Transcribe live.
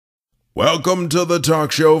Welcome to the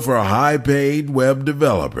talk show for high-paid web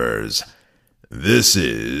developers. This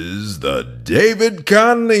is the David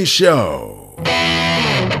Connolly Show. Beaming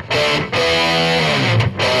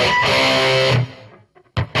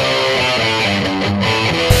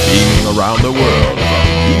around the world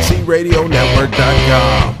from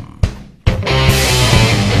PCRadioNetwork.com.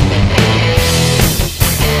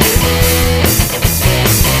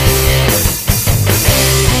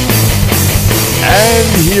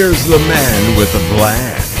 And here's the man with the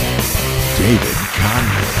plan, David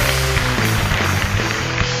Connolly.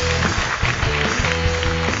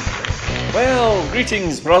 Well,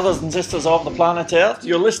 greetings, brothers and sisters of the planet Earth.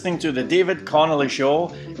 You're listening to the David Connolly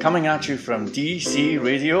Show, coming at you from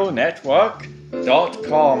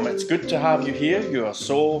DCRadioNetwork.com. It's good to have you here. You are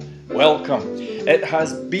so welcome. It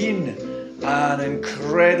has been an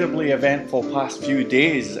incredibly eventful past few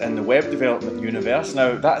days in the web development universe.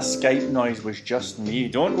 Now, that Skype noise was just me.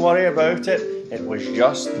 Don't worry about it. It was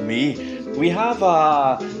just me. We have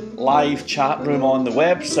a live chat room on the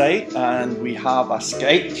website and we have a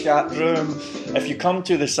Skype chat room. If you come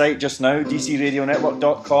to the site just now,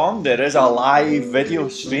 DCRadioNetwork.com, there is a live video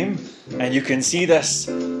stream and you can see this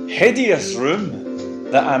hideous room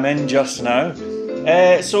that I'm in just now.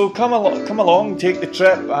 So come along, take the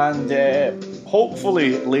trip, and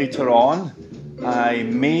hopefully later on I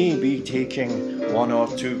may be taking one or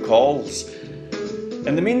two calls.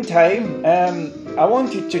 In the meantime, I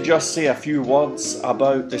wanted to just say a few words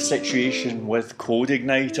about the situation with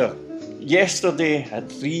Codeigniter. Yesterday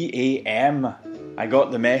at 3 AM I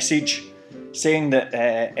got the message saying that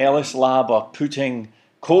Ellislab are putting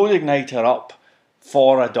Codeigniter up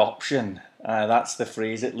for adoption. That's the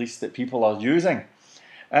phrase at least that people are using.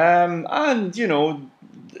 And you know,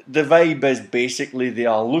 the vibe is basically they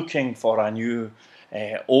are looking for a new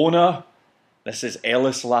owner. This is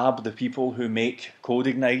Ellislab, the people who make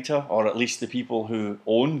Codeigniter, or at least the people who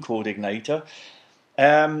own Codeigniter.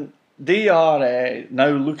 They are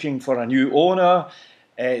now looking for a new owner.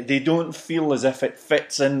 They don't feel as if it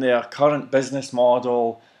fits in their current business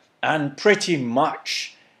model, and pretty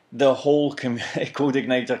much the whole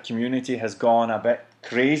Codeigniter community has gone a bit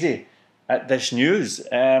crazy at this news.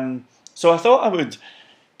 So I thought I would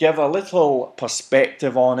give a little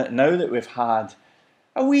perspective on it now that we've had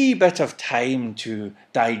a wee bit of time to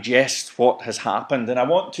digest what has happened. And I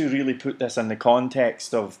want to really put this in the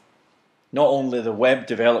context of not only the web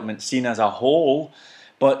development scene as a whole,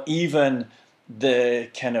 but even the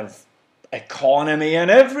kind of economy and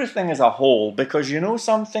everything as a whole, because you know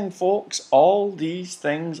something, folks, all these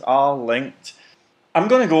things are linked. I'm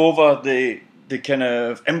going to go over the kind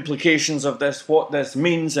of implications of this, what this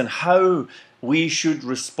means, and how we should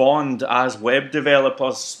respond as web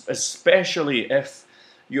developers, especially if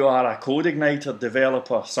you are a Codeigniter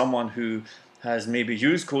developer, someone who has maybe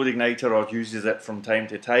used Codeigniter or uses it from time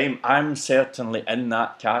to time. I'm certainly in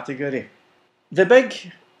that category. The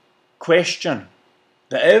big question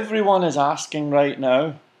that everyone is asking right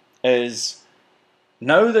now is,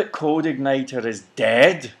 now that Codeigniter is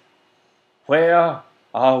dead, where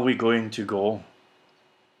are we going to go?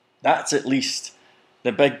 That's at least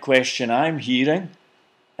the big question I'm hearing.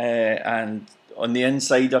 And on the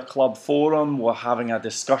Insider Club forum, we're having a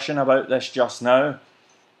discussion about this just now.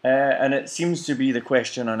 And it seems to be the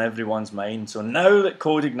question on everyone's mind. So now that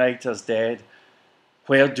Codeigniter's dead,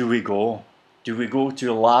 where do we go? Do we go to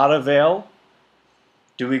Laravel?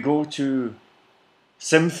 Do we go to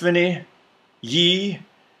Symfony, Yi,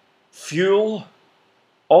 Fuel?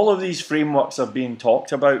 All of these frameworks are being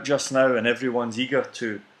talked about just now, and everyone's eager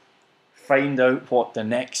to find out what the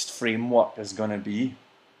next framework is going to be.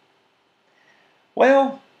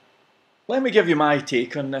 Well, let me give you my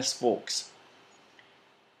take on this, folks.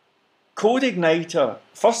 Codeigniter,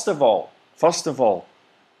 first of all,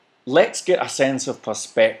 let's get a sense of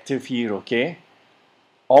perspective here, okay?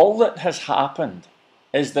 All that has happened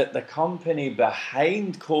is that the company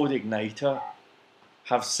behind Codeigniter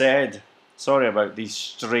have said, sorry about these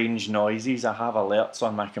strange noises, I have alerts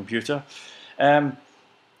on my computer. The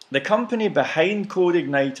company behind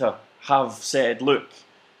Codeigniter have said, look,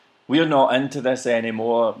 we're not into this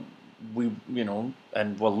anymore,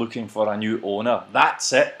 and we're looking for a new owner.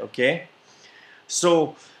 That's it, okay?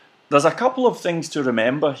 So there's a couple of things to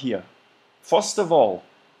remember here. First of all,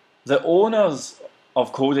 the owners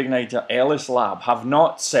of Codeigniter, Ellislab, have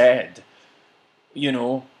not said,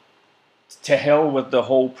 to hell with the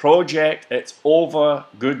whole project, it's over,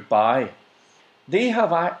 goodbye. They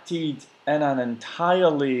have acted in an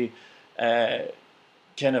entirely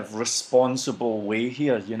kind of responsible way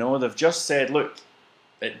here. They've just said, look,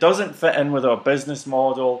 it doesn't fit in with our business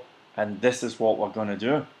model, and this is what we're going to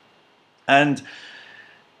do. And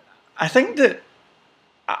I think that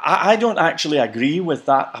I don't actually agree with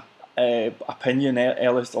that opinion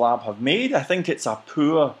Ellislab have made. I think it's a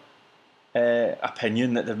poor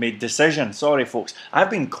opinion that they've made. Decision. Sorry, folks. I've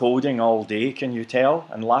been coding all day, can you tell?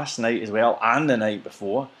 And last night as well, and the night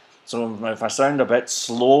before. So if I sound a bit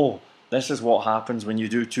slow, this is what happens when you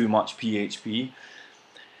do too much PHP.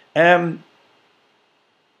 I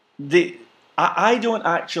don't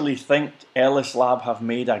actually think Ellislab have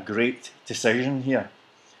made a great decision here.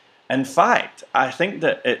 In fact, I think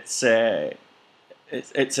that it's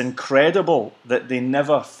incredible that they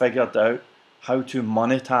never figured out how to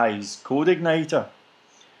monetize Codeigniter.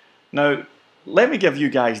 Now, let me give you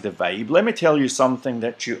guys the vibe. Let me tell you something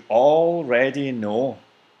that you already know.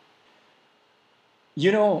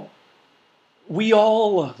 You know, we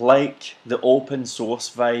all like the open source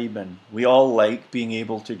vibe, and we all like being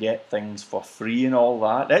able to get things for free and all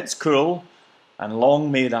that. It's cool, and long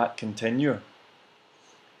may that continue.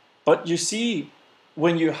 But you see,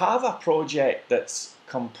 when you have a project that's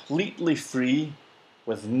completely free,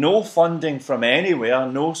 with no funding from anywhere,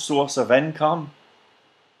 no source of income,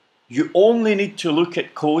 you only need to look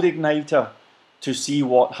at Codeigniter to see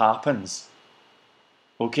what happens.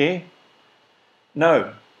 Okay?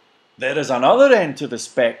 Now, there is another end to the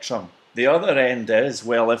spectrum. The other end is,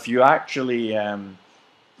 well, if you actually,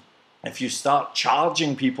 if you start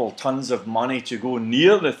charging people tons of money to go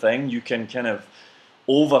near the thing, you can kind of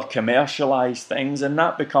over-commercialize things, and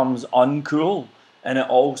that becomes uncool. And it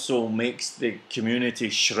also makes the community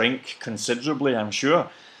shrink considerably, I'm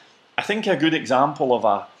sure. I think a good example of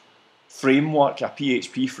a framework, a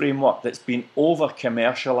PHP framework that's been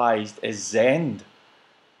over-commercialized is Zend.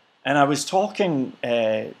 And I was talking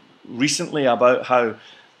recently about how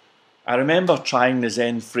I remember trying the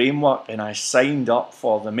Zend framework and I signed up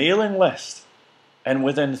for the mailing list. And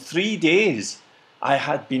within 3 days, I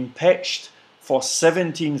had been pitched for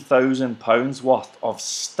 £17,000 worth of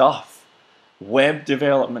stuff, web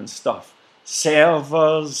development stuff,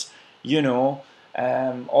 servers, you know,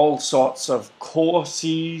 all sorts of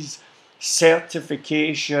courses,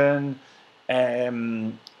 certification,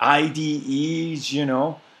 IDEs, you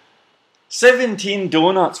know. 17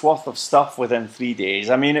 donuts worth of stuff within 3 days.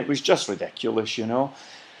 I mean, it was just ridiculous, you know.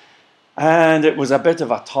 And it was a bit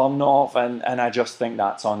of a turn off, and I just think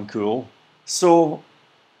that's uncool. So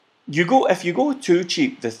if you go too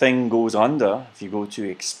cheap, the thing goes under. If you go too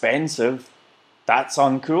expensive, that's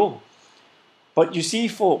uncool. But you see,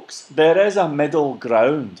 folks, there is a middle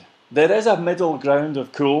ground. There is a middle ground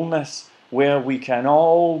of coolness where we can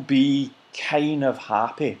all be kind of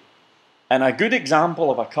happy. And a good example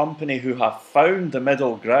of a company who have found the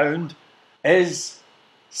middle ground is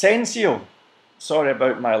Sensio. Sorry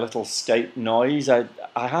about my little Skype noise. I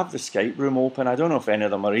have the Skype room open. I don't know if any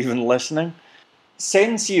of them are even listening.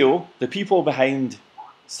 Sensio, the people behind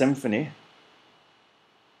Symfony,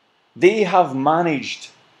 they have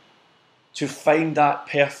managed to find that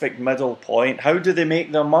perfect middle point. How do they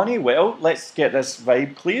make their money? Well, let's get this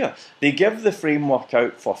vibe clear. They give the framework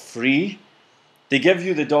out for free. They give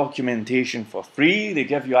you the documentation for free. They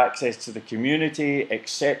give you access to the community,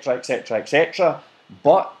 etc., etc., etc.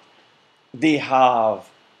 But they have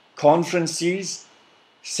conferences,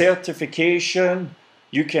 certification.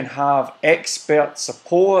 You can have expert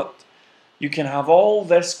support. You can have all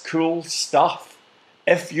this cool stuff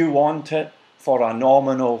if you want it for a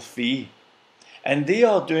nominal fee. And they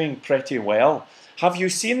are doing pretty well. Have you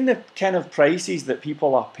seen the kind of prices that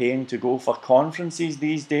people are paying to go for conferences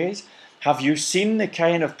these days? Have you seen the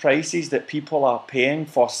kind of prices that people are paying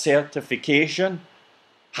for certification?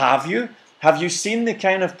 Have you? Have you seen the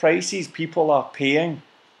kind of prices people are paying?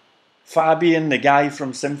 Fabian, the guy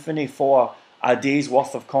from Symfony, for a day's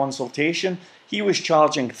worth of consultation, he was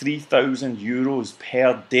charging €3,000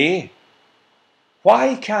 per day.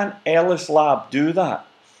 Why can't Ellislab do that?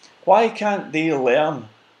 Why can't they learn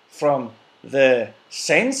from the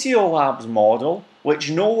Sensio Labs model,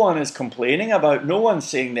 which no one is complaining about, no one's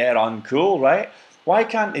saying they're uncool, right? Why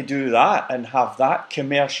can't they do that and have that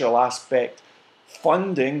commercial aspect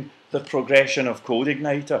funding the progression of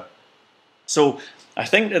Codeigniter? So I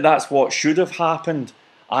think that that's what should have happened.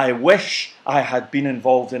 I wish I had been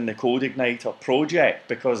involved in the Codeigniter project,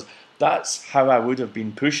 because that's how I would have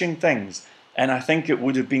been pushing things, and I think it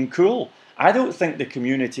would have been cool. I don't think the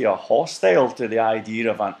community are hostile to the idea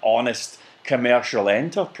of an honest commercial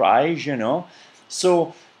enterprise, you know.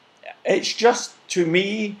 So it's just, to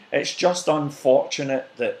me, it's just unfortunate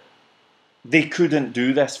that they couldn't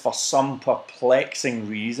do this for some perplexing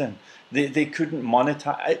reason. They couldn't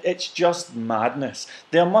monetize. It's just madness.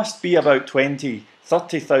 There must be about 20,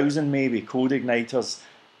 30,000 maybe Codeigniters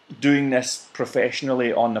doing this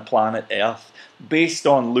professionally on the planet Earth based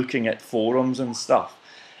on looking at forums and stuff.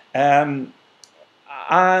 And,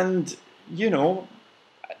 you know,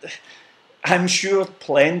 I'm sure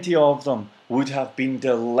plenty of them would have been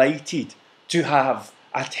delighted to have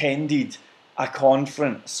attended a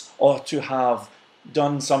conference or to have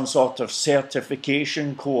done some sort of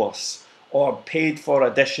certification course or paid for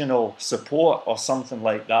additional support or something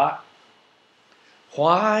like that.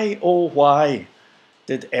 Why, oh why,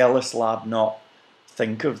 did Ellislab not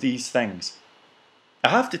think of these things? I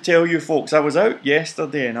have to tell you folks, I was out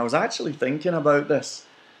yesterday and I was actually thinking about this,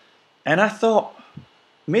 and I thought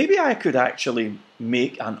maybe I could actually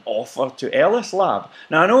make an offer to Ellislab.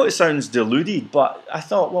 Now I know it sounds deluded, but I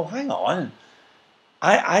thought, well, hang on,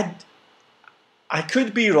 I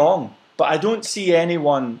could be wrong, but I don't see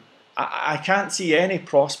anyone, I can't see any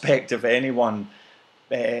prospect of anyone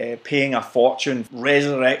paying a fortune,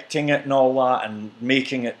 resurrecting it and all that, and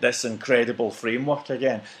making it this incredible framework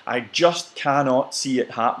again. I just cannot see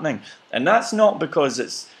it happening. And that's not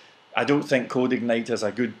because I don't think Codeigniter is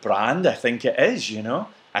a good brand. I think it is, you know.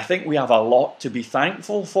 I think we have a lot to be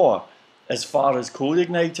thankful for as far as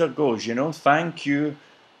Codeigniter goes, you know. Thank you,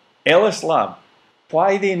 Ellislab.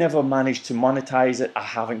 Why they never managed to monetize it, I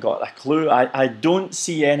haven't got a clue. I don't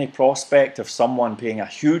see any prospect of someone paying a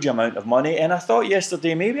huge amount of money. And I thought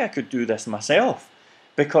yesterday maybe I could do this myself,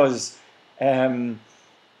 because I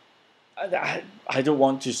don't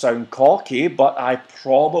want to sound cocky, but I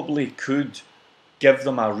probably could give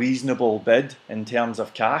them a reasonable bid in terms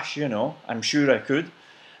of cash, you know. I'm sure I could.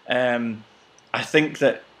 I think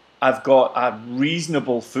that I've got a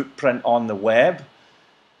reasonable footprint on the web,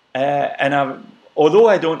 and although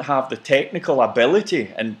I don't have the technical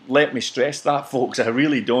ability, and let me stress that, folks, I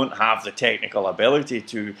really don't have the technical ability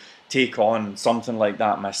to take on something like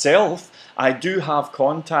that myself, I do have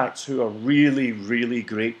contacts who are really, really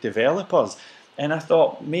great developers. And I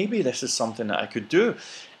thought maybe this is something that I could do.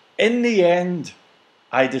 In the end,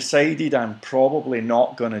 I decided I'm probably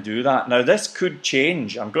not going to do that. Now, this could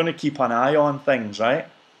change. I'm going to keep an eye on things, right?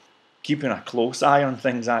 Keeping a close eye on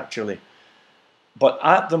things, actually. But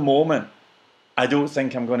at the moment, I don't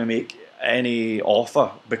think I'm going to make any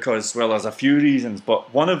offer because, well, there's a few reasons.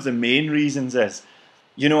 But one of the main reasons is,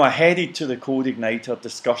 you know, I headed to the Codeigniter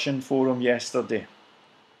discussion forum yesterday.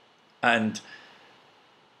 And,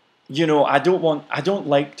 you know, I don't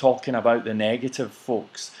like talking about the negative,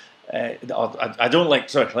 folks. I don't like,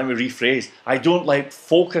 sorry, let me rephrase. I don't like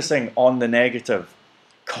focusing on the negative,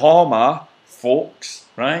 comma, folks,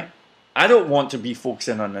 right? I don't want to be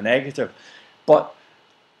focusing on the negative. But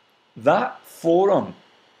that forum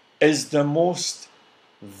is the most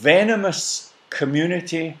venomous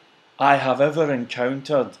community I have ever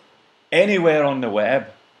encountered anywhere on the web.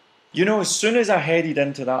 You know, as soon as I headed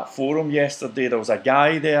into that forum yesterday, there was a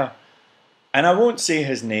guy there, and I won't say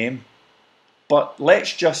his name, but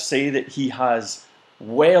let's just say that he has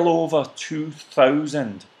well over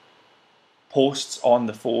 2,000 posts on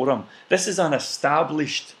the forum. This is an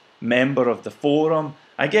established member of the forum.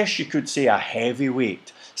 I guess you could say a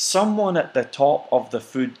heavyweight. Someone at the top of the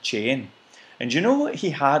food chain. And you know what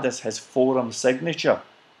he had as his forum signature?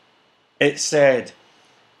 It said,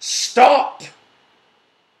 "Stop!"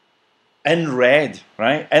 in red,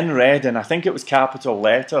 right? In red, and I think it was capital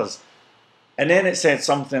letters. And then it said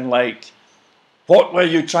something like, "What were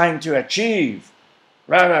you trying to achieve?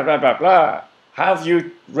 Blah, blah, blah, blah, blah. Have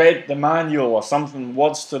you read the manual?" or something,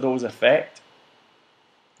 words to those effect.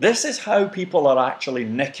 This is how people are actually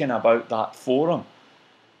nicking about that forum.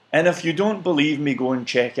 And if you don't believe me, go and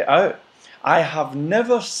check it out. I have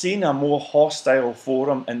never seen a more hostile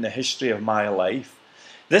forum in the history of my life.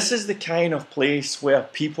 This is the kind of place where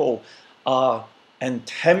people are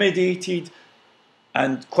intimidated,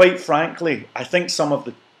 and quite frankly, I think some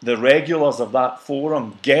of the regulars of that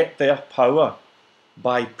forum get their power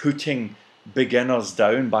by putting beginners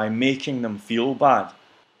down, by making them feel bad.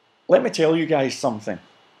 Let me tell you guys something.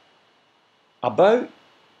 About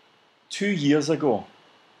 2 years ago,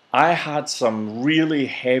 I had some really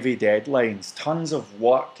heavy deadlines, tons of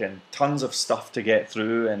work and tons of stuff to get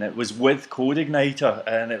through, and it was with Codeigniter,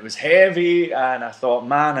 and it was heavy, and I thought,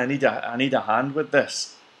 man, I need a hand with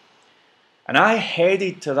this. And I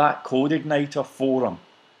headed to that Codeigniter forum,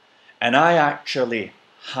 and I actually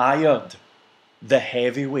hired the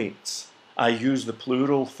heavyweights. I use the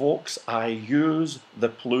plural, folks. I use the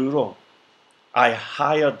plural. I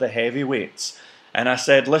hired the heavyweights, and I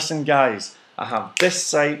said, listen guys, I have this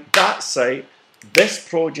site, this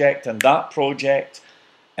project and that project.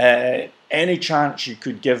 Any chance you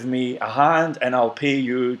could give me a hand and I'll pay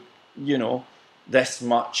you, you know, this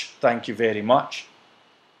much. Thank you very much.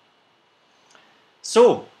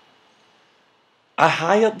 So I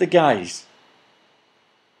hired the guys.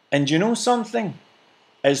 And you know something?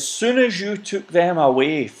 As soon as you took them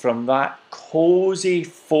away from that cozy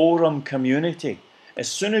forum community,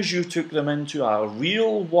 as soon as you took them into a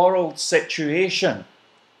real world situation,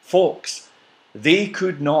 folks, they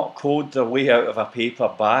could not code their way out of a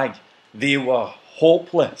paper bag. They were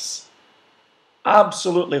hopeless.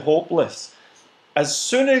 Absolutely hopeless. As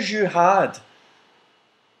soon as you had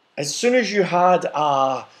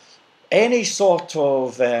any sort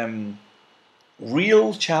of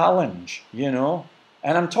real challenge, you know,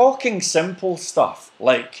 and I'm talking simple stuff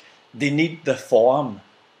like they need the form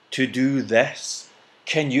to do this.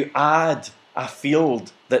 Can you add a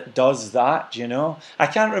field that does that, you know? I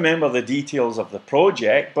can't remember the details of the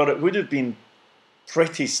project, but it would have been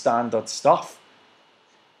pretty standard stuff.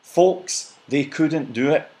 Folks, they couldn't do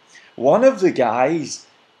it. One of the guys,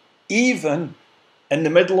 even in the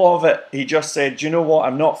middle of it, he just said, you know what,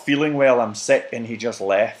 I'm not feeling well, I'm sick, and he just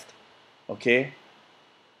left. Okay?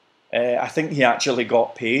 I think he actually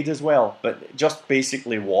got paid as well, but just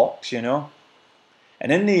basically walks, you know?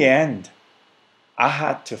 And in the end, I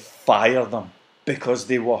had to fire them because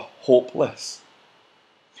they were hopeless.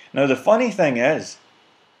 Now, the funny thing is,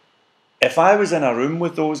 if I was in a room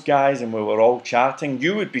with those guys and we were all chatting,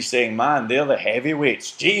 you would be saying, man, they're the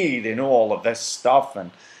heavyweights. Gee, they know all of this stuff.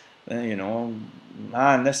 And, you know,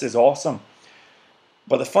 man, this is awesome.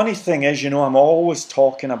 But the funny thing is, you know, I'm always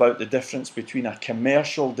talking about the difference between a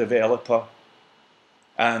commercial developer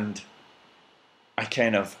and a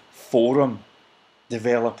kind of forum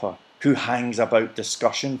developer who hangs about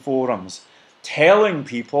discussion forums, telling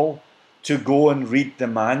people to go and read the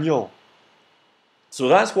manual. So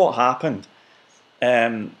that's what happened.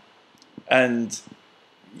 And,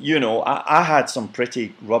 you know, I had some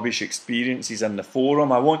pretty rubbish experiences in the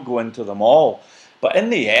forum. I won't go into them all. But in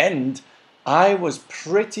the end, I was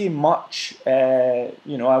pretty much,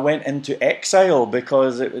 you know, I went into exile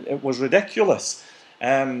because it was ridiculous.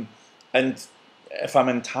 And if I'm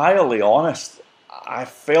entirely honest, I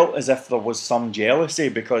felt as if there was some jealousy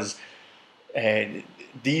because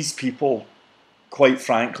these people, quite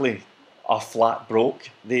frankly, are flat broke.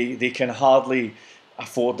 They can hardly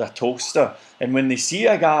afford a toaster. And when they see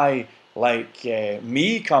a guy like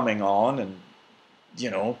me coming on and, you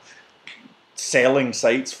know, selling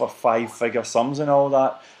sites for 5-figure sums and all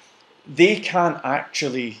that, they can't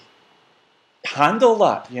actually handle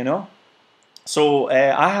that, you know. So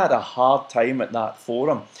I had a hard time at that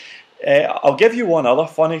forum. I'll give you one other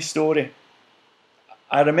funny story.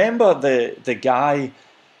 I remember the guy,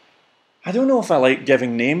 I don't know if I like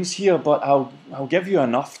giving names here, but I'll give you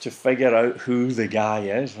enough to figure out who the guy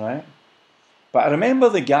is, right? But I remember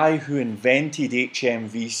the guy who invented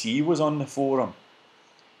HMVC was on the forum.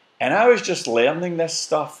 And I was just learning this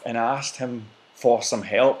stuff and I asked him for some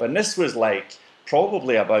help. And this was like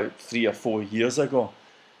probably about 3 or 4 years ago.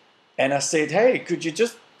 And I said, hey, could you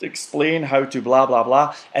just explain how to blah, blah,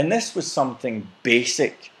 blah? And this was something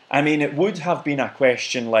basic. I mean, it would have been a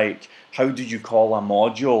question like, how do you call a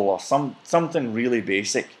module or something really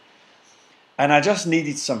basic. And I just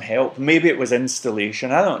needed some help. Maybe it was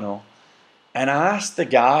installation, I don't know. And I asked the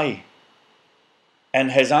guy,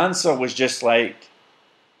 and his answer was just like,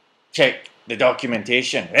 check the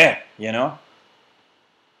documentation, yeah, you know.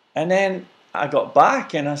 And then I got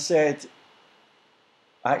back and I said,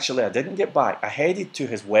 actually I didn't get back. I headed to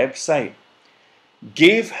his website,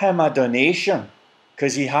 gave him a donation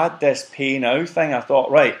because he had this pay now thing. I thought,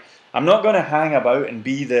 right, I'm not going to hang about and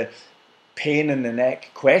be the pain in the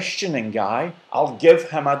neck questioning guy. I'll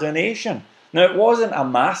give him a donation. Now, it wasn't a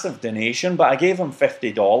massive donation, but I gave him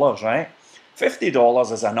 $50, right?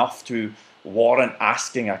 $50 is enough to warrant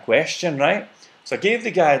asking a question, right? So I gave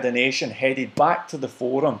the guy a donation, headed back to the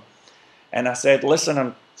forum, and I said, listen,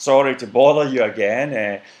 I'm sorry to bother you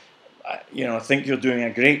again. You know, I think you're doing a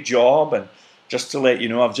great job, and just to let you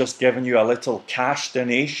know, I've just given you a little cash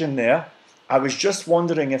donation there. I was just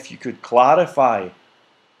wondering if you could clarify,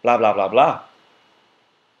 blah, blah, blah, blah.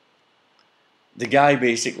 The guy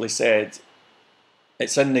basically said,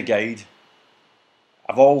 it's in the guide.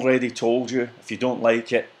 I've already told you, if you don't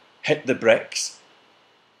like it, hit the bricks.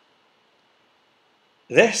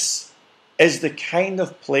 This is the kind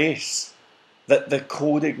of place that the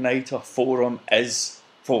Codeigniter forum is,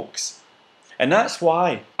 folks. And that's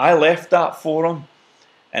why I left that forum,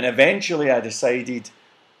 and eventually I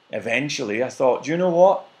thought, you know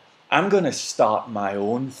what? I'm going to start my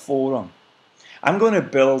own forum. I'm going to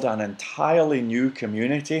build an entirely new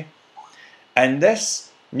community. And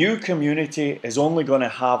this new community is only going to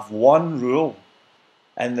have one rule.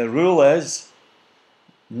 And the rule is,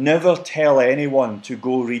 never tell anyone to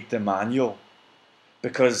go read the manual.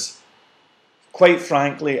 Because quite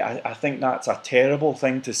frankly, I think that's a terrible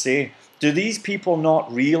thing to say. Do these people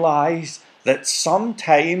not realise that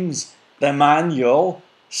sometimes the manual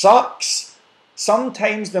sucks?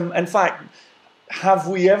 Sometimes in fact, have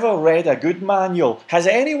we ever read a good manual? Has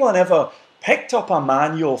anyone ever picked up a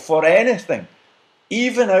manual for anything,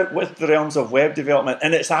 even out with the realms of web development,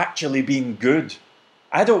 and it's actually been good?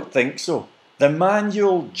 I don't think so. The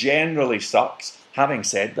manual generally sucks. Having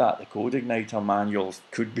said that, the Codeigniter manual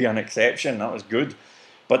could be an exception. That was good.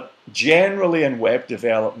 But generally in web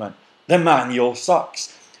development, the manual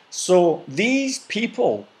sucks. So these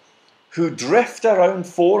people who drift around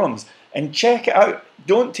forums, and check it out,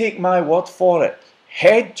 don't take my word for it.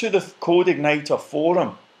 Head to the Codeigniter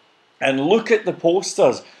forum and look at the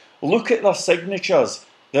posters. Look at their signatures.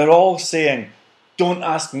 They're all saying, don't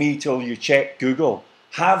ask me till you check Google.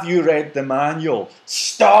 Have you read the manual?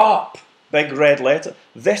 Stop! Big red letter.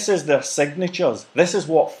 This is their signatures. This is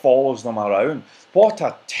what follows them around. What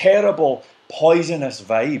a terrible, poisonous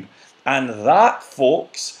vibe. And that,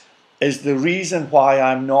 folks, is the reason why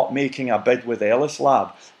I'm not making a bid with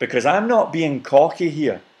Ellislab. Because I'm not being cocky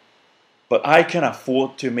here. But I can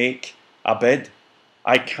afford to make a bid.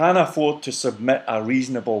 I can afford to submit a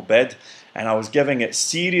reasonable bid. And I was giving it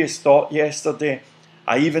serious thought yesterday.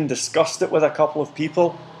 I even discussed it with a couple of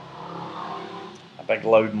people. A big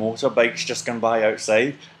loud motorbike's just gone by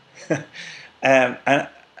outside.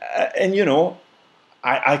 and you know,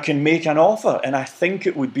 I can make an offer, and I think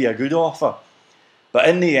it would be a good offer. But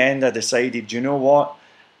in the end, I decided, you know what?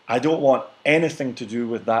 I don't want anything to do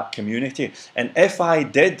with that community. And if I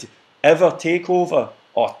did ever take over,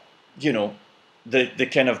 or, you know, the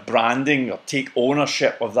kind of branding, or take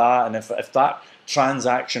ownership of that, and if that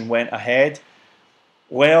transaction went ahead,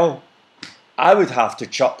 well, I would have to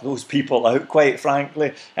chuck those people out, quite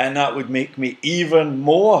frankly, and that would make me even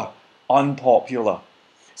more unpopular.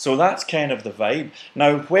 So that's kind of the vibe.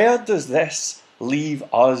 Now, where does this leave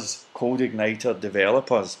us Codeigniter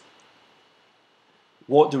developers?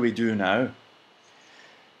 What do we do now?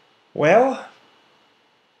 Well,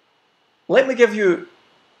 let me give you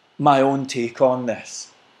my own take on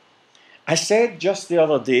this. I said just the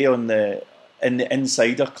other day in the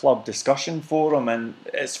Insider Club discussion forum, and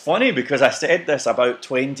it's funny because I said this about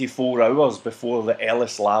 24 hours before the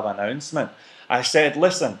Ellislab announcement. I said,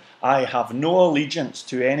 listen, I have no allegiance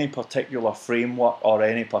to any particular framework or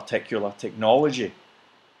any particular technology.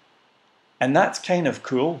 And that's kind of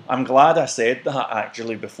cool. I'm glad I said that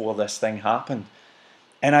actually before this thing happened.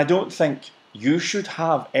 And I don't think you should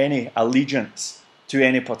have any allegiance to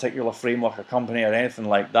any particular framework or company or anything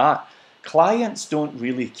like that. Clients don't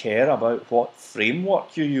really care about what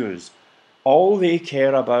framework you use. All they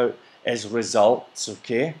care about is results,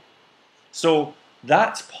 okay? So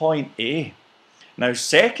that's point A. Now,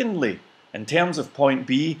 secondly, in terms of point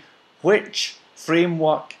B, which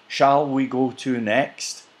framework shall we go to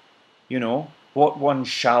next? You know, what one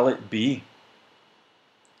shall it be?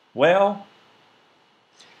 Well,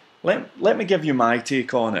 let me give you my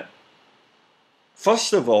take on it.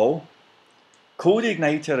 First of all,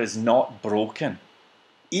 Codeigniter is not broken.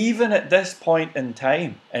 Even at this point in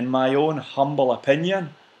time, in my own humble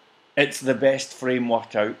opinion, it's the best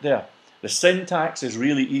framework out there. The syntax is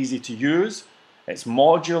really easy to use, it's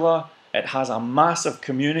modular, it has a massive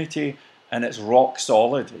community, and it's rock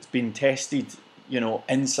solid. It's been tested, you know,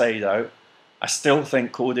 inside out. I still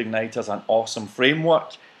think Codeigniter is an awesome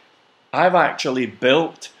framework. I've actually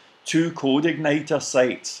built 2 Codeigniter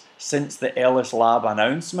sites since the Ellislab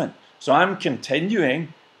announcement. So I'm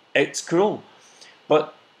continuing. It's cool.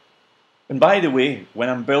 And by the way, when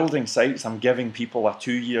I'm building sites, I'm giving people a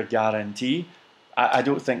 2-year guarantee. I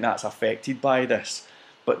don't think that's affected by this.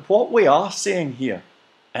 But what we are saying here,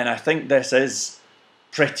 and I think this is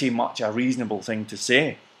pretty much a reasonable thing to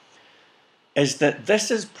say, is that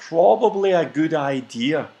this is probably a good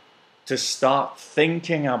idea to start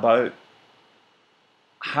thinking about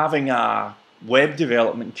having a web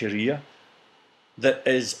development career that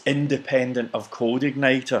is independent of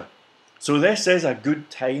Codeigniter. So this is a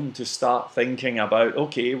good time to start thinking about,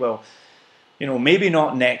 okay, well, you know, maybe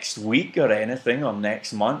not next week or anything, or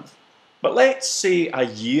next month, but let's say a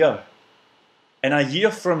year. In a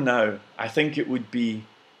year from now, I think it would be,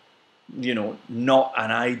 you know, not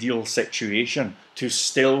an ideal situation to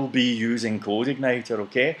still be using Codeigniter,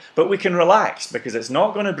 okay? But we can relax because it's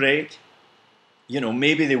not going to break. You know,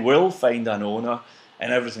 maybe they will find an owner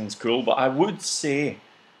and everything's cool, but I would say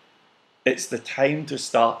it's the time to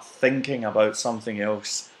start thinking about something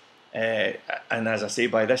else. And as I say,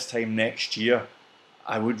 by this time next year,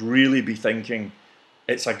 I would really be thinking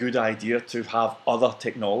it's a good idea to have other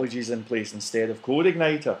technologies in place instead of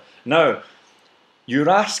Codeigniter. Now, You're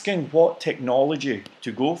asking what technology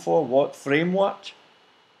to go for, what framework.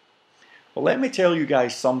 Well, let me tell you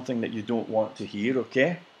guys something that you don't want to hear,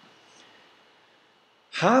 okay?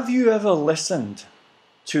 Have you ever listened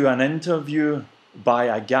to an interview by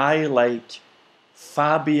a guy like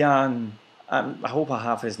Fabian, I hope I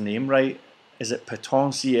have his name right, is it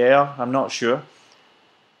Pétencier? I'm not sure.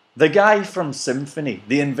 The guy from Symphony,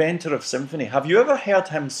 the inventor of Symphony. Have you ever heard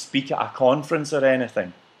him speak at a conference or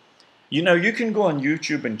anything? You know, you can go on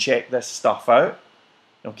YouTube and check this stuff out.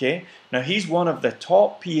 Okay? Now, he's one of the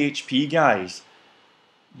top PHP guys.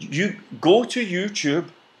 You go to YouTube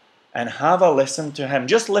and have a listen to him.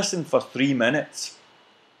 Just listen for 3 minutes.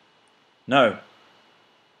 Now,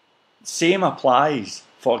 same applies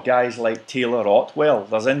for guys like Taylor Otwell.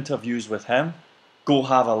 There's interviews with him. Go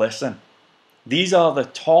have a listen. These are the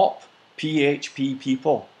top PHP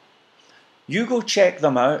people. You go check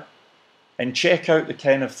them out and check out the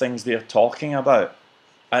kind of things they're talking about.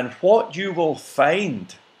 And what you will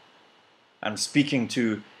find, I'm speaking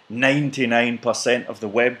to 99% of the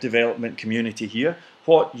web development community here,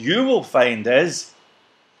 what you will find is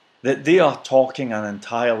that they are talking an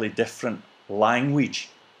entirely different language.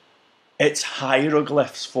 It's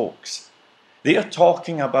hieroglyphs, folks. They are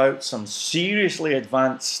talking about some seriously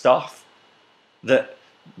advanced stuff that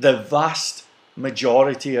the vast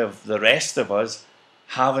majority of the rest of us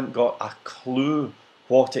haven't got a clue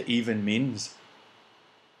what it even means.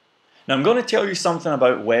 Now, I'm going to tell you something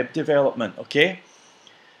about web development, okay?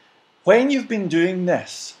 When you've been doing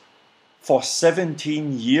this for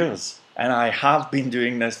 17 years, and I have been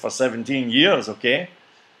doing this for 17 years, okay?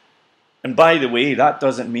 And by the way, that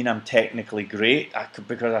doesn't mean I'm technically great,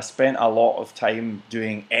 because I spent a lot of time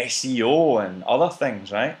doing SEO and other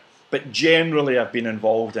things, right? But generally, I've been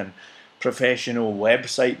involved in professional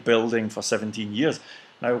website building for 17 years.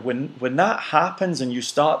 Now, when that happens and you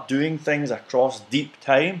start doing things across deep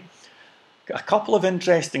time, a couple of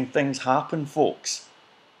interesting things happen, folks.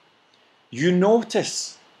 You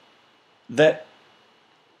notice that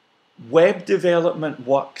web development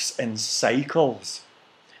works in cycles,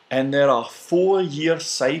 and there are 4-year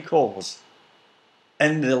cycles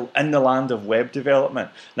in the land of web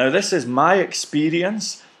development. Now, this is my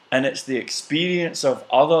experience, and it's the experience of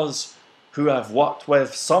others who I've worked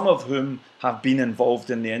with, some of whom have been involved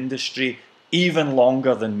in the industry even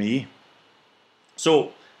longer than me.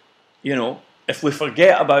 So, you know, if we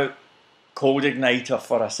forget about Codeigniter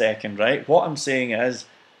for a second, right? What I'm saying is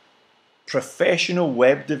professional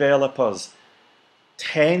web developers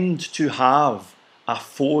tend to have a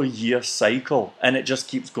 4-year cycle, and it just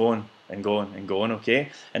keeps going and going and going,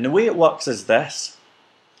 okay? And the way it works is this.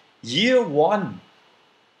 Year 1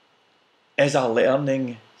 is a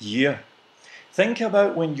learning year. Think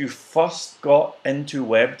about when you first got into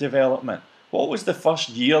web development. What was the first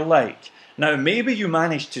year like? Now, maybe you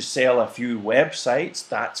managed to sell a few websites.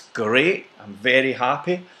 That's great. I'm very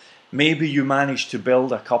happy. Maybe you managed to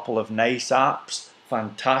build a couple of nice apps.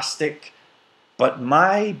 Fantastic. But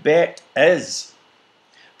my bet is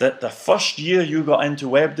that the first year you got into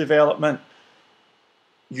web development,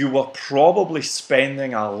 you were probably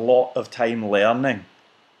spending a lot of time learning.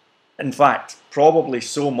 In fact, probably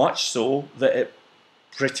so much so that it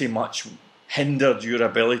pretty much hindered your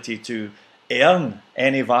ability to earn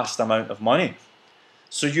any vast amount of money.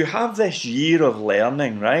 So you have this year of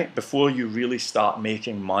learning, right, before you really start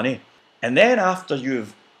making money. And then after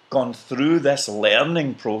you've gone through this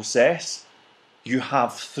learning process, you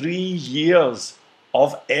have 3 years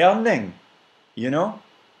of earning, you know?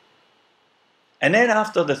 And then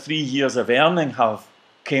after the 3 years of earning have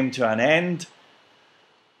came to an end,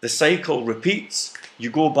 the cycle repeats. You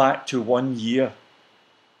go back to 1 year.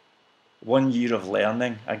 1 year of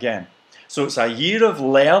learning again. So it's a year of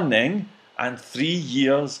learning and 3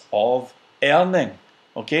 years of earning.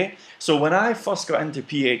 Okay? So when I first got into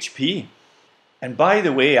PHP, and by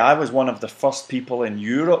the way, I was one of the first people in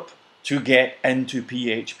Europe to get into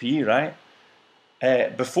PHP, right?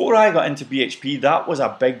 Before I got into PHP, that was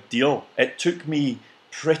a big deal. It took me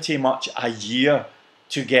pretty much a year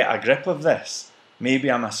to get a grip of this.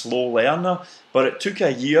 Maybe I'm a slow learner, but it took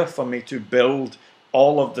a year for me to build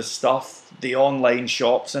all of the stuff, the online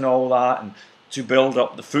shops and all that, and to build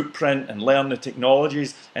up the footprint and learn the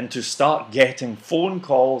technologies and to start getting phone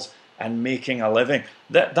calls and making a living.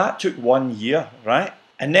 That took 1 year, right?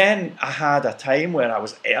 And then I had a time where I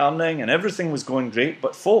was earning and everything was going great.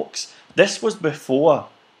 But folks, this was before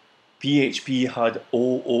PHP had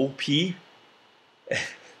OOP.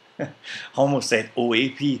 I almost said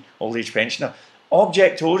OAP, Old Age Pensioner.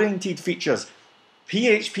 Object-oriented features.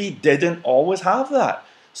 PHP didn't always have that.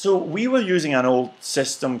 So we were using an old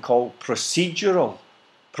system called procedural.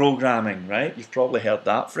 programming, right? You've probably heard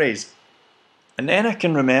that phrase. And then I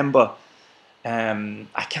can remember,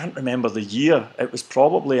 I can't remember the year, it was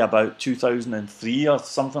probably about 2003 or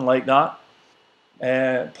something like that,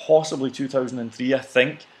 possibly 2003 I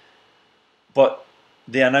think, but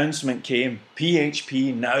the announcement came,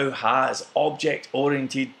 PHP now has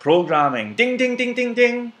object-oriented programming, ding, ding, ding, ding,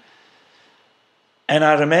 ding. And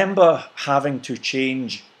I remember having to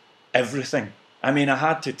change everything. I mean, I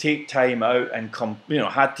had to take time out and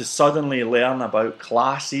had to suddenly learn about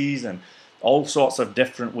classes and all sorts of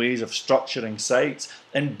different ways of structuring sites.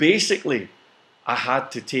 And basically, I had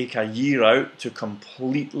to take a year out to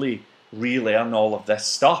completely relearn all of this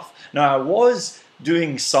stuff. Now, I was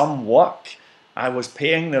doing some work. I was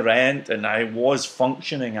paying the rent and I was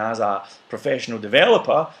functioning as a professional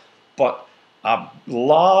developer, but a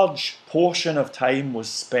large portion of time was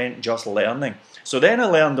spent just learning. So then I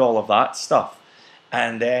learned all of that stuff.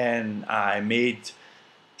 And then I made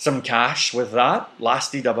some cash with that,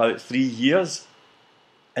 lasted about 3 years.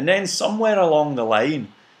 And then somewhere along the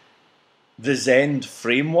line, the Zend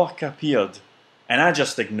framework appeared. And I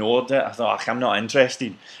just ignored it. I thought, I'm not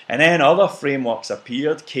interested. And then other frameworks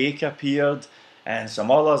appeared, Cake appeared, and some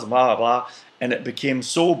others, blah, blah, blah. And it became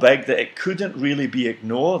so big that it couldn't really be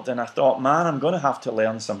ignored. And I thought, man, I'm going to have to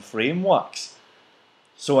learn some frameworks.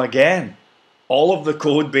 So again, all of the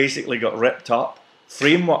code basically got ripped up.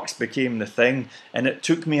 Frameworks became the thing, and it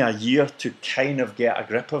took me a year to kind of get a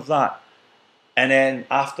grip of that. And then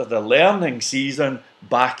after the learning season,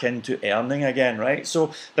 back into earning again, right?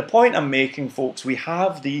 So the point I'm making, folks, we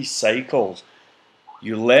have these cycles.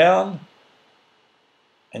 You learn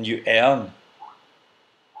and you earn.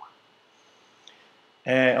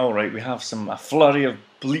 All right, we have a flurry of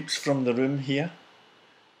bleeps from the room here.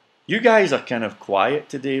 You guys are kind of quiet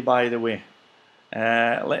today, by the way.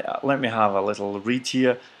 Let me have a little read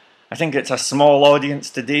here. I think it's a small audience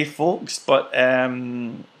today, folks, but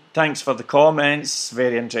thanks for the comments.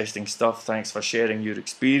 Very interesting stuff. Thanks for sharing your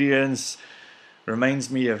experience. Reminds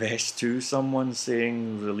me of S2, someone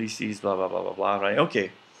saying releases, blah, blah, blah, blah, blah. Right,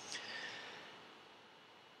 okay.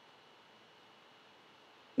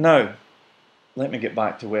 Now, let me get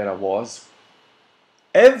back to where I was.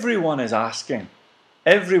 Everyone is asking,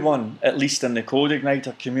 everyone, at least in the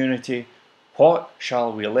Codeigniter community, what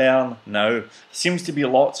shall we learn now? Seems to be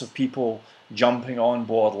lots of people jumping on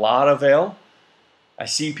board Laravel. I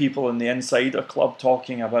see people in the Insider Club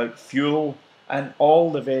talking about Fuel and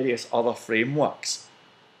all the various other frameworks.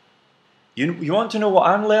 You want to know what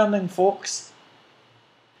I'm learning, folks?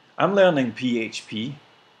 I'm learning PHP.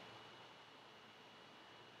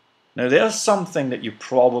 Now there's something that you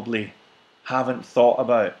probably haven't thought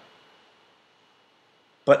about.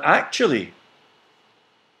 But actually,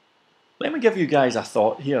 let me give you guys a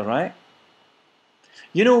thought here, right?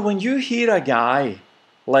 You know, when you hear a guy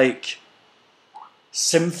like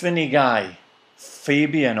Symphony Guy,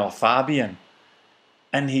 Fabian,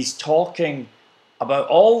 and he's talking about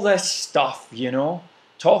all this stuff, you know,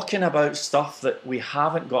 talking about stuff that we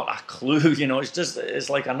haven't got a clue, you know, it's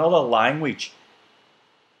like another language.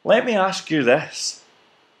 Let me ask you this.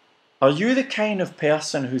 Are you the kind of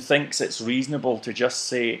person who thinks it's reasonable to just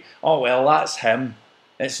say, oh, well, that's him.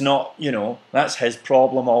 It's not, you know, that's his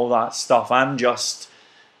problem, all that stuff. I'm just,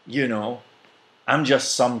 you know, I'm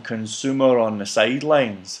just some consumer on the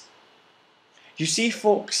sidelines. You see,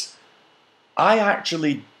 folks, I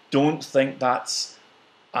actually don't think that's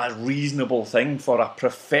a reasonable thing for a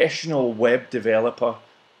professional web developer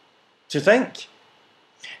to think.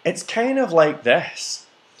 It's kind of like this.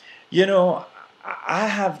 You know, I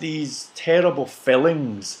have these terrible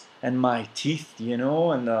fillings in my teeth, you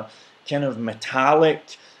know, and they're kind of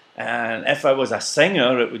metallic. And if I was a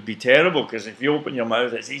singer, it would be terrible, because if you open your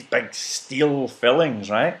mouth, it's these big steel fillings,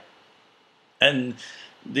 right? And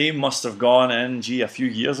they must have gone in, a few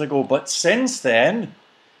years ago. But since then,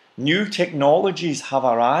 new technologies have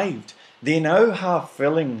arrived. They now have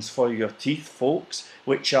fillings for your teeth, folks,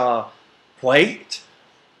 which are white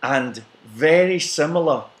and very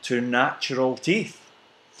similar to natural teeth.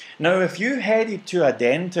 Now, if you headed to a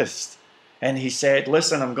dentist and he said,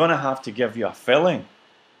 listen, I'm going to have to give you a filling,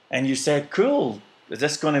 and you said, cool, is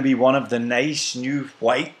this going to be one of the nice new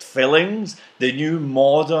white fillings, the new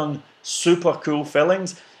modern super cool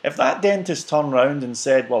fillings? If that dentist turned around and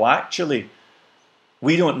said, well, actually,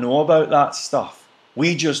 we don't know about that stuff,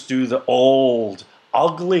 we just do the old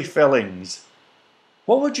ugly fillings,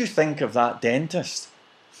 what would you think of that dentist?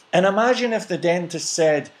 And imagine if the dentist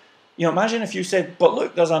said, Imagine if you said, but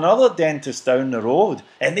look, there's another dentist down the road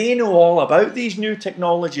and they know all about these new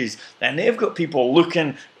technologies and they've got people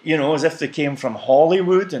looking, as if they came from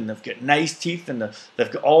Hollywood and they've got nice teeth and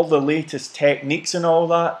they've got all the latest techniques and all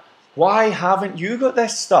that. Why haven't you got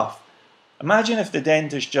this stuff? Imagine if the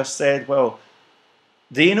dentist just said, well,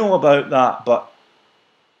 they know about that, but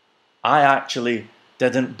I actually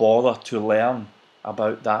didn't bother to learn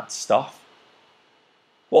about that stuff.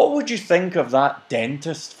 What would you think of that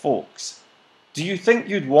dentist, folks? Do you think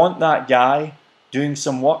you'd want that guy doing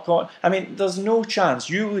some work on? I mean, there's no chance.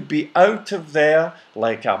 You would be out of there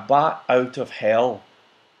like a bat out of hell.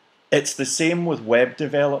 It's the same with web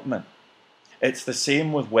development. It's the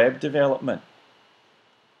same with web development.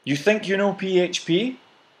 You think you know PHP?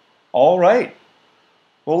 All right.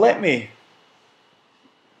 Well, let me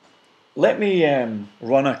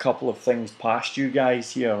run a couple of things past you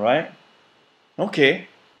guys here, right? Okay.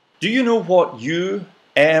 Do you know what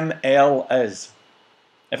UML is?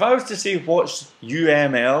 If I was to say what's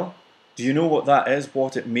UML, do you know what that is,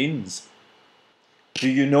 what it means? Do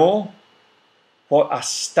you know what a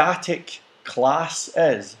static class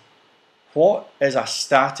is? What is a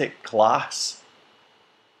static class?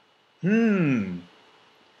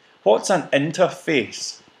 What's an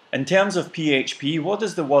interface? In terms of PHP, what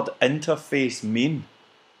does the word interface mean?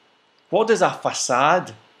 What does a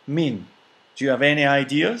facade mean? Do you have any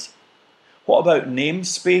ideas? What about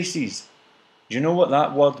namespaces? Do you know what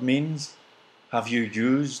that word means? Have you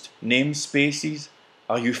used namespaces?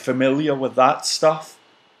 Are you familiar with that stuff?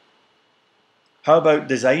 How about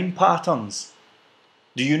design patterns?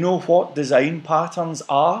 Do you know what design patterns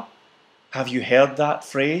are? Have you heard that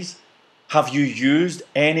phrase? Have you used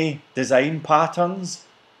any design patterns?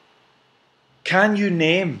 Can you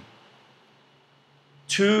name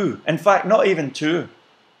two? In fact, not even two.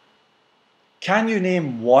 Can you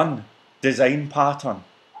name one design pattern?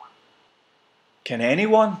 Can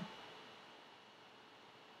anyone?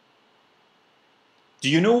 Do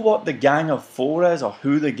you know what the Gang of Four is, or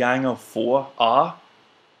who the Gang of Four are?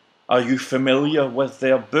 Are you familiar with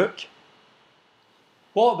their book?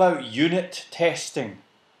 What about unit testing?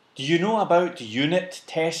 Do you know about unit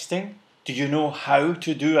testing? Do you know how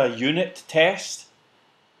to do a unit test?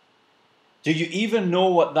 Do you even know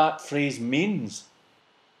what that phrase means?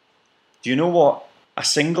 Do you know what a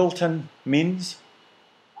singleton means?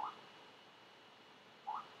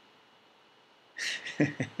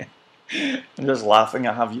 I'm just laughing.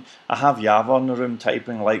 I have Yava in the room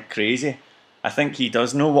typing like crazy. I think he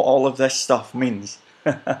does know what all of this stuff means.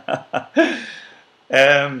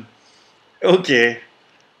 Okay,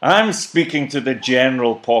 I'm speaking to the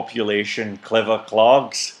general population, clever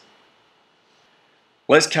clogs.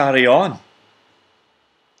 Let's carry on.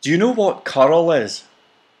 Do you know what curl is?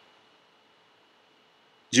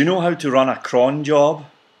 Do you know how to run a cron job?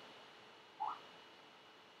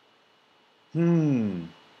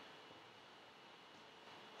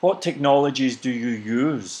 What technologies do you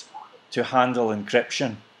use to handle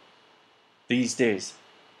encryption these days?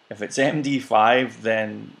 If it's MD5,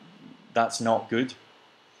 then that's not good.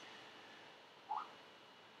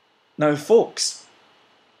 Now, folks,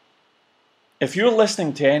 if you're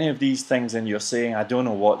listening to any of these things and you're saying, I don't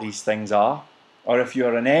know what these things are, or if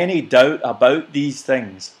you're in any doubt about these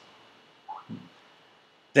things,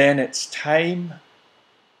 then it's time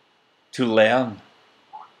to learn.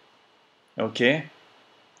 Okay?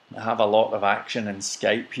 I have a lot of action in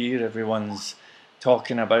Skype here. Everyone's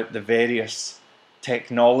talking about the various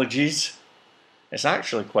technologies. It's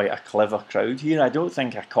actually quite a clever crowd here. I don't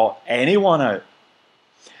think I caught anyone out.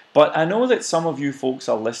 But I know that some of you folks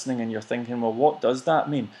are listening and you're thinking, well, what does that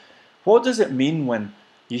mean? What does it mean when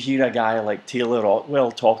you hear a guy like Taylor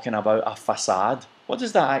Otwell talking about a facade? What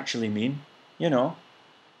does that actually mean?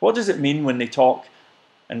 What does it mean when they talk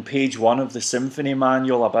in page 1 of the Symphony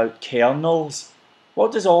Manual about kernels?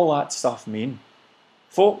 What does all that stuff mean?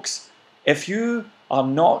 Folks, if you are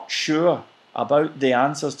not sure about the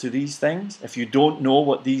answers to these things, if you don't know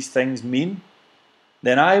what these things mean,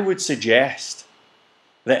 then I would suggest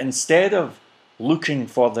that instead of looking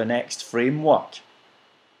for the next framework,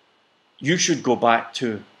 you should go back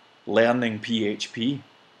to learning PHP.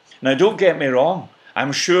 Now, don't get me wrong.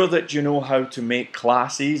 I'm sure that you know how to make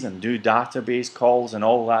classes and do database calls and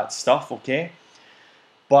all that stuff, okay?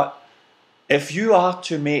 But if you are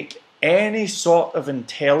to make any sort of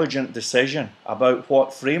intelligent decision about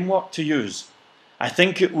what framework to use, I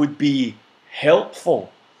think it would be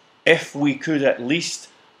helpful if we could at least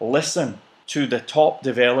listen to the top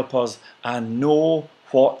developers and know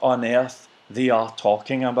what on earth they are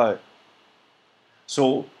talking about.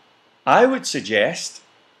 So I would suggest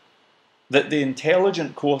that the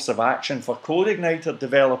intelligent course of action for Codeigniter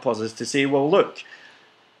developers is to say, well, look,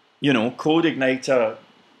 you know, Codeigniter,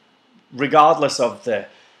 regardless of the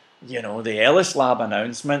Ellislab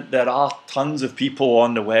announcement, there are tons of people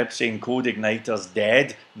on the web saying Codeigniter's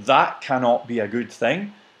dead. That cannot be a good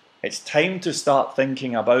thing. It's time to start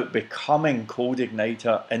thinking about becoming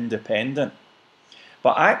Codeigniter independent.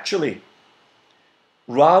 But actually,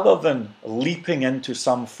 rather than leaping into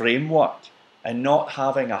some framework and not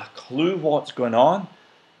having a clue what's going on,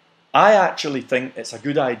 I actually think it's a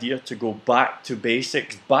good idea to go back to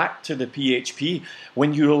basics, back to the PHP.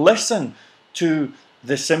 When you listen to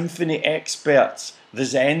the Symfony experts, the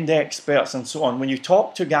Zend experts and so on, when you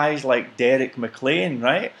talk to guys like Derek McLean,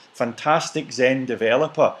 right, fantastic Zend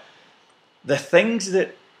developer, the things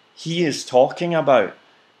that he is talking about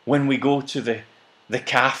when we go to the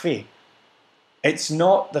cafe, it's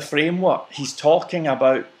not the framework. He's talking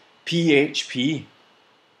about PHP,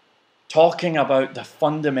 talking about the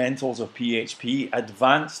fundamentals of PHP,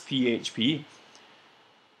 advanced PHP.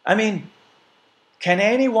 I mean, can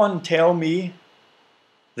anyone tell me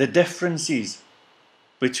the differences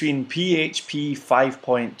between PHP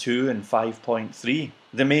 5.2 and 5.3,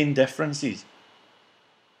 the main differences?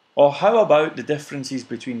 Or how about the differences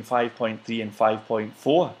between 5.3 and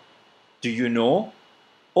 5.4? Do you know?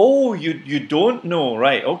 Oh, you don't know,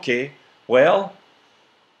 right? Okay, well,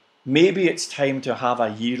 maybe it's time to have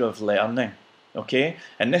a year of learning, okay?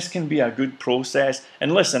 And this can be a good process.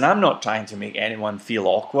 And listen, I'm not trying to make anyone feel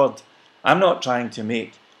awkward. I'm not trying to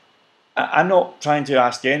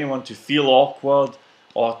ask anyone to feel awkward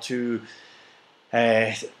or to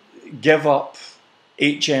give up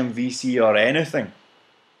HMVC or anything.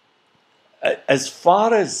 As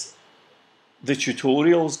far as the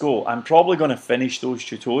tutorials go, I'm probably going to finish those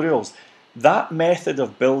tutorials. That method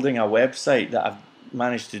of building a website that I've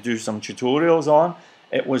managed to do some tutorials on,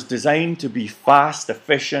 it was designed to be fast,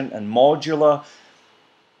 efficient and modular,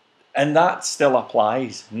 and that still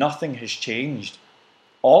applies. Nothing has changed.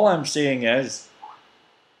 All I'm saying is,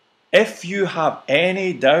 if you have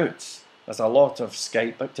any doubts, there's a lot of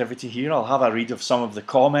Skype activity here, I'll have a read of some of the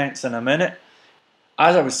comments in a minute.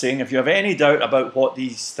 As I was saying, if you have any doubt about what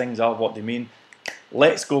these things are, what they mean,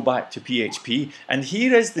 let's go back to PHP. And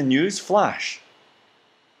here is the news flash.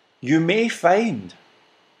 You may find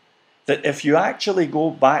that if you actually go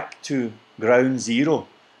back to ground zero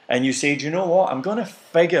and you say, do you know what, I'm going to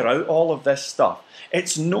figure out all of this stuff.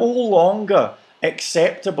 It's no longer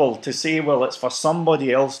acceptable to say, well, it's for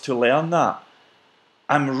somebody else to learn that.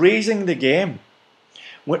 I'm raising the game.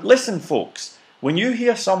 Listen, folks. When you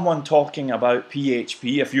hear someone talking about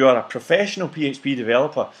PHP, if you are a professional PHP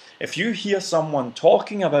developer, if you hear someone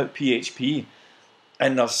talking about PHP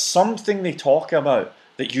and there's something they talk about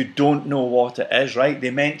that you don't know what it is, right? They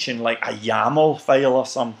mention like a YAML file or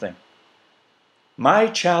something. My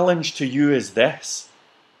challenge to you is this.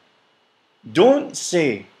 Don't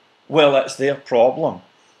say, well, it's their problem.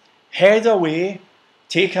 Head away,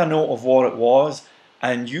 take a note of what it was,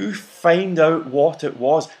 and you find out what it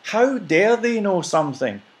was. How dare they know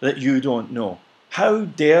something that you don't know? How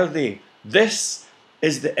dare they? This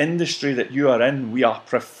is the industry that you are in. We are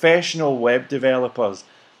professional web developers.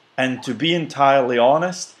 And to be entirely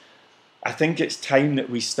honest, I think it's time that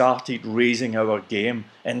we started raising our game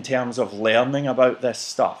in terms of learning about this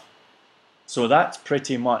stuff. So that's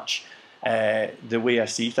pretty much the way I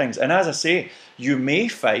see things. And as I say, you may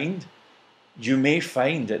find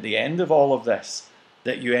at the end of all of this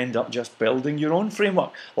that you end up just building your own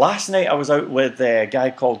framework. Last night I was out with a guy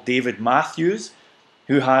called David Matthews,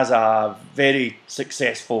 who has a very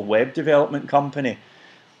successful web development company.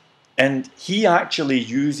 And he actually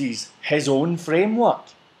uses his own framework.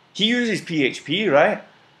 He uses PHP, right?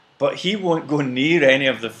 But he won't go near any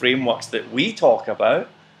of the frameworks that we talk about.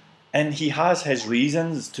 And he has his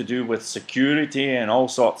reasons to do with security and all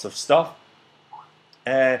sorts of stuff.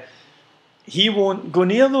 He won't go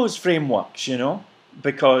near those frameworks, you know,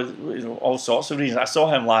 because all sorts of reasons. I saw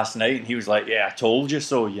him last night and he was like, yeah, I told you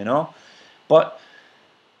so, you know. But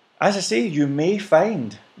as I say, you may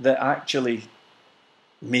find that actually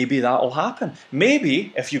maybe that'll happen.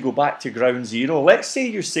 Maybe if you go back to ground zero, let's say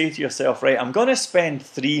you say to yourself, right, I'm going to spend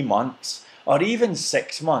 3 months or even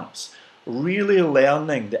 6 months really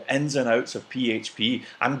learning the ins and outs of PHP.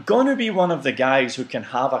 I'm going to be one of the guys who can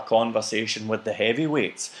have a conversation with the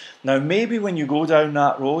heavyweights. Now, maybe when you go down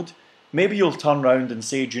that road, maybe you'll turn around and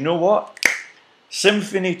say, do you know what?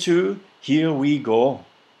 Symfony 2, here we go.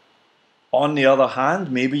 On the other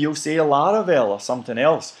hand, maybe you'll say Laravel or something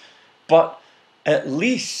else. But at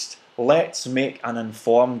least let's make an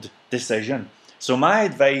informed decision. So my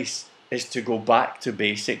advice is to go back to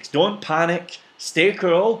basics. Don't panic. Stay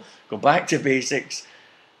cool. go back to basics,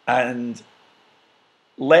 and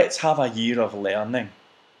let's have a year of learning,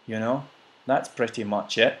 you know. That's pretty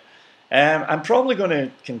much it. I'm probably going to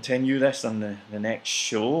continue this on the next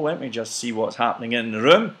show. Let me just see what's happening in the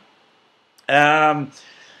room. The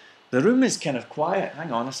room is kind of quiet.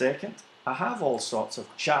 Hang on a second. I have all sorts of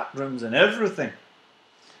chat rooms and everything.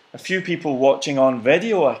 A few people watching on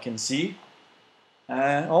video I can see.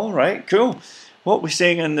 All right, cool. What we're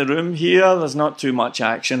saying in the room here, there's not too much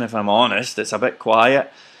action if I'm honest. It's a bit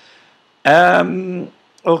quiet.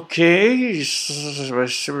 Okay,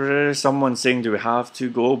 someone saying, do we have to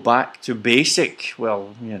go back to basic?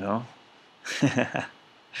 Well, you know.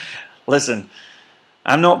 Listen,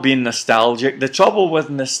 I'm not being nostalgic. The trouble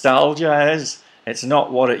with nostalgia is it's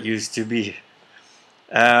not what it used to be.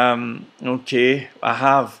 Okay, I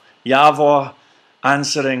have Yavor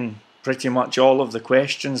answering pretty much all of the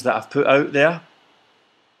questions that I've put out there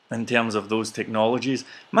in terms of those technologies.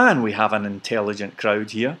 Man, we have an intelligent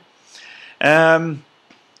crowd here.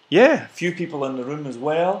 Yeah, a few people in the room as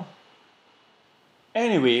well.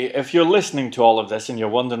 Anyway, if you're listening to all of this and you're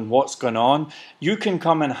wondering what's going on, you can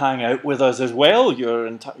come and hang out with us as well.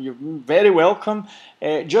 You're very welcome.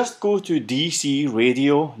 Just go to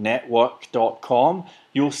dcradionetwork.com.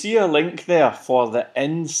 You'll see a link there for the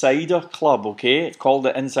Insider Club, okay? It's called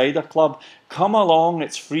the Insider Club. Come along,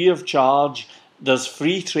 it's free of charge. There's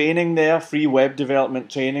free training there, free web development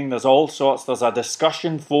training. There's all sorts. There's a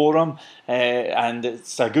discussion forum, and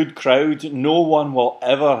it's a good crowd. No one will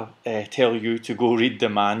ever tell you to go read the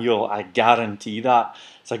manual. I guarantee that.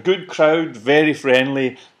 It's a good crowd, very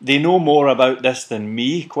friendly. They know more about this than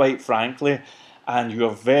me, quite frankly, and you're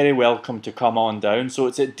very welcome to come on down. So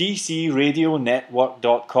it's at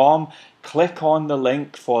dcradionetwork.com. Click on the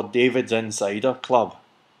link for David's Insider Club.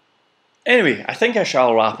 Anyway, I think I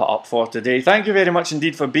shall wrap it up for today. Thank you very much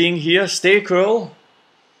indeed for being here. Stay cool,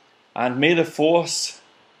 and may the force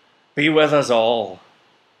be with us all.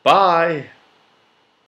 Bye.